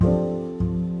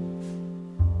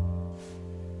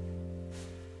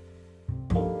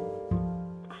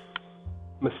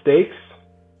Mistakes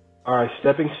are a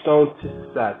stepping stone to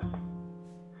success.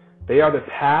 They are the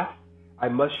path I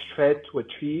must tread to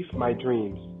achieve my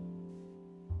dreams.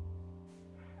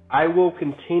 I will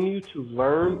continue to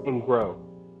learn and grow.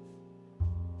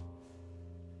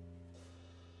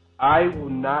 I will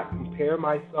not compare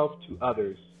myself to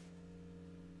others.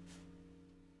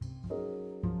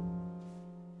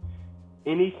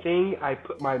 Anything I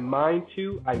put my mind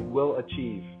to, I will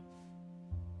achieve.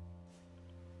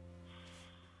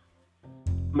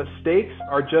 Mistakes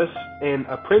are just an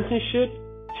apprenticeship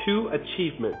to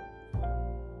achievement.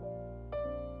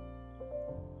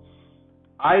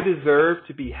 I deserve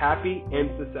to be happy and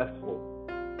successful.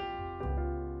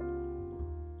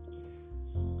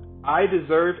 I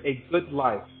deserve a good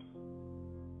life.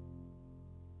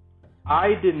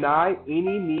 I deny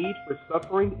any need for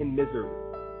suffering and misery.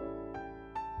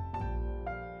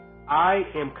 I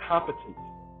am competent,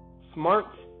 smart,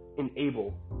 and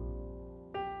able.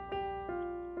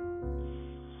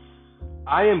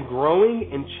 I am growing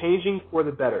and changing for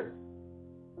the better.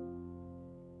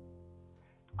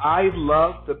 I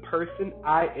love the person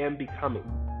I am becoming.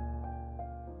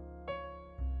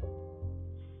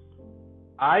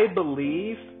 I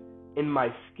believe in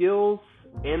my skills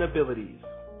and abilities.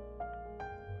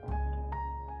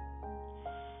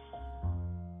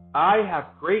 I have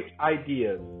great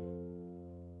ideas,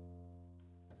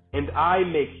 and I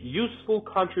make useful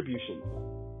contributions.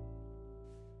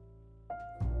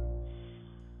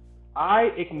 I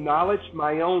acknowledge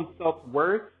my own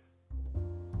self-worth.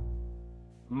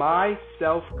 My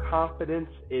self-confidence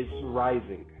is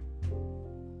rising.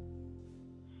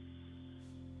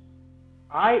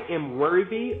 I am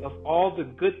worthy of all the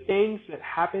good things that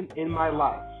happen in my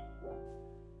life.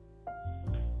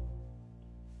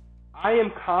 I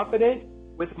am confident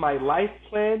with my life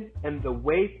plan and the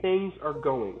way things are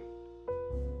going.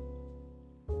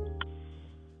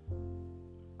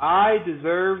 I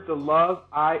deserve the love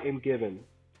I am given.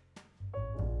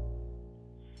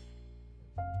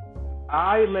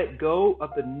 I let go of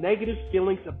the negative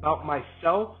feelings about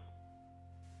myself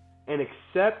and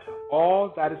accept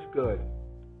all that is good.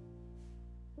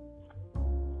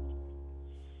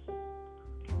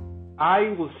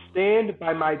 I will stand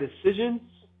by my decisions.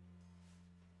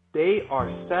 They are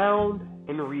sound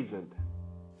and reasoned.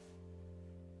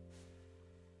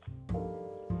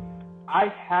 I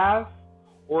have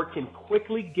or can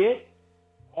quickly get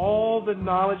all the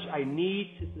knowledge I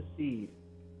need to succeed.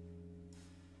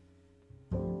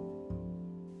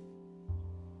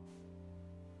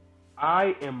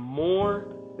 I am more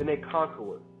than a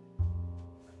conqueror.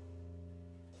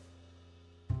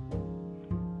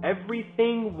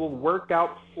 Everything will work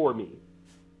out for me.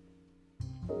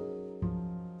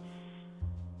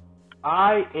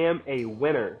 I am a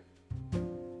winner.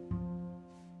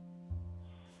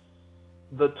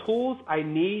 The tools I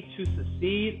need to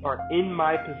succeed are in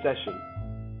my possession.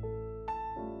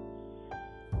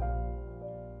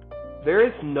 There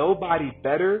is nobody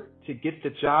better to get the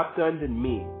job done than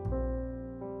me.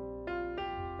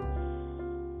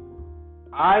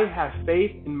 I have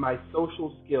faith in my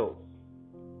social skills.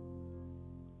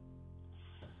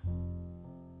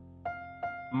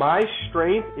 My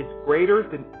strength is greater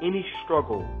than any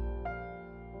struggle.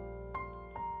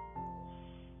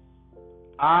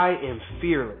 I am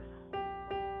fearless.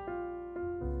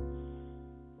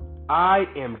 I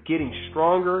am getting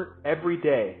stronger every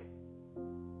day.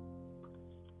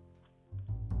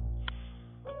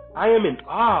 I am in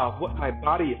awe of what my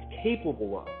body is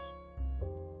capable of.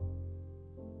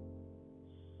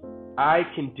 I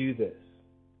can do this.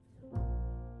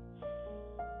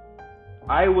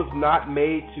 I was not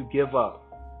made to give up.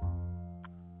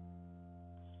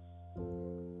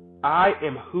 I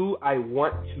am who I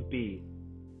want to be.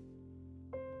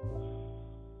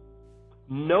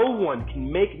 No one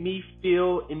can make me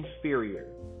feel inferior.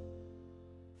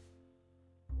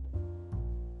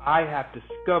 I have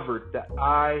discovered that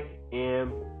I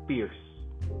am fierce.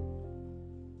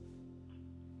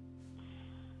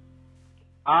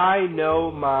 I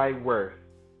know my worth.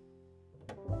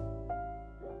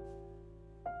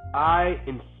 I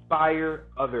inspire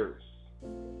others.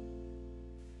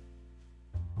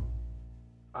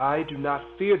 I do not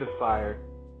fear the fire.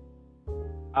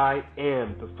 I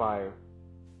am the fire.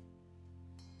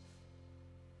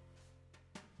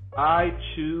 I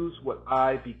choose what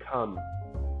I become.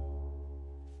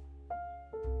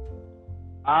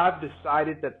 I've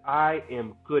decided that I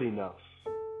am good enough.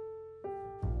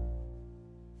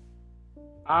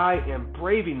 I am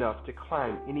brave enough to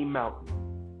climb any mountain.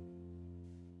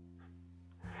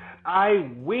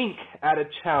 I wink at a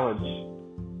challenge.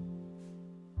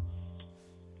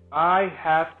 I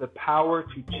have the power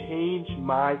to change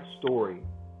my story.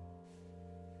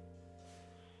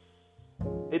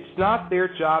 It's not their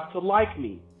job to like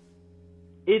me.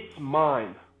 It's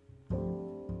mine.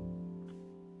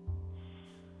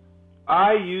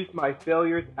 I use my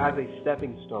failures as a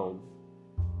stepping stone.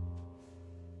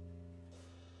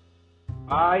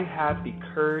 I have the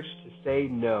courage to say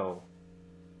no.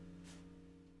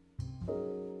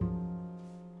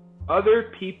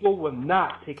 Other people will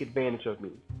not take advantage of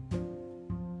me.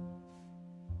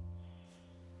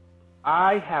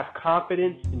 I have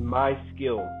confidence in my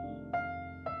skills.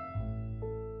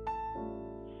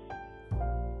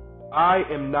 I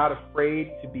am not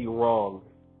afraid to be wrong.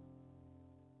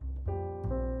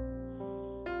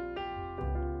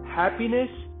 Happiness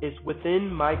is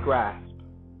within my grasp.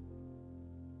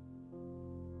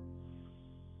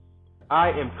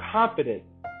 I am confident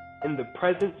in the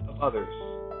presence of others.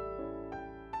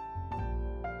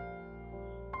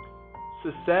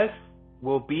 Success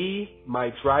will be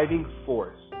my driving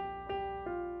force.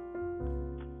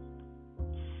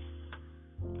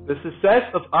 The success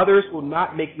of others will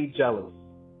not make me jealous.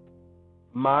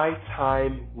 My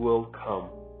time will come.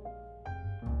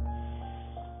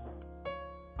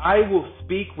 I will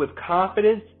speak with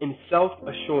confidence and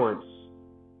self-assurance.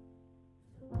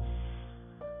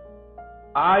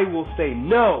 I will say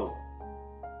no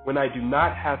when I do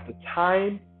not have the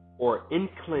time or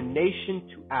inclination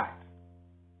to act.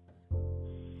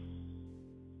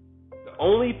 The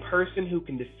only person who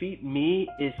can defeat me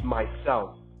is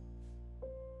myself.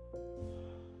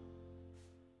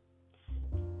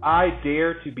 I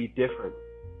dare to be different.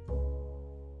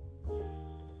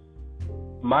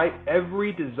 My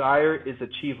every desire is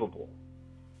achievable.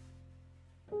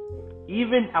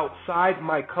 Even outside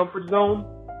my comfort zone,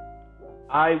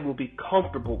 I will be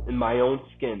comfortable in my own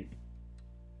skin.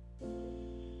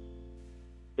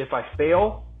 If I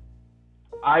fail,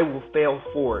 I will fail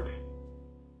forward.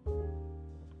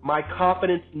 My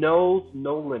confidence knows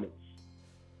no limits.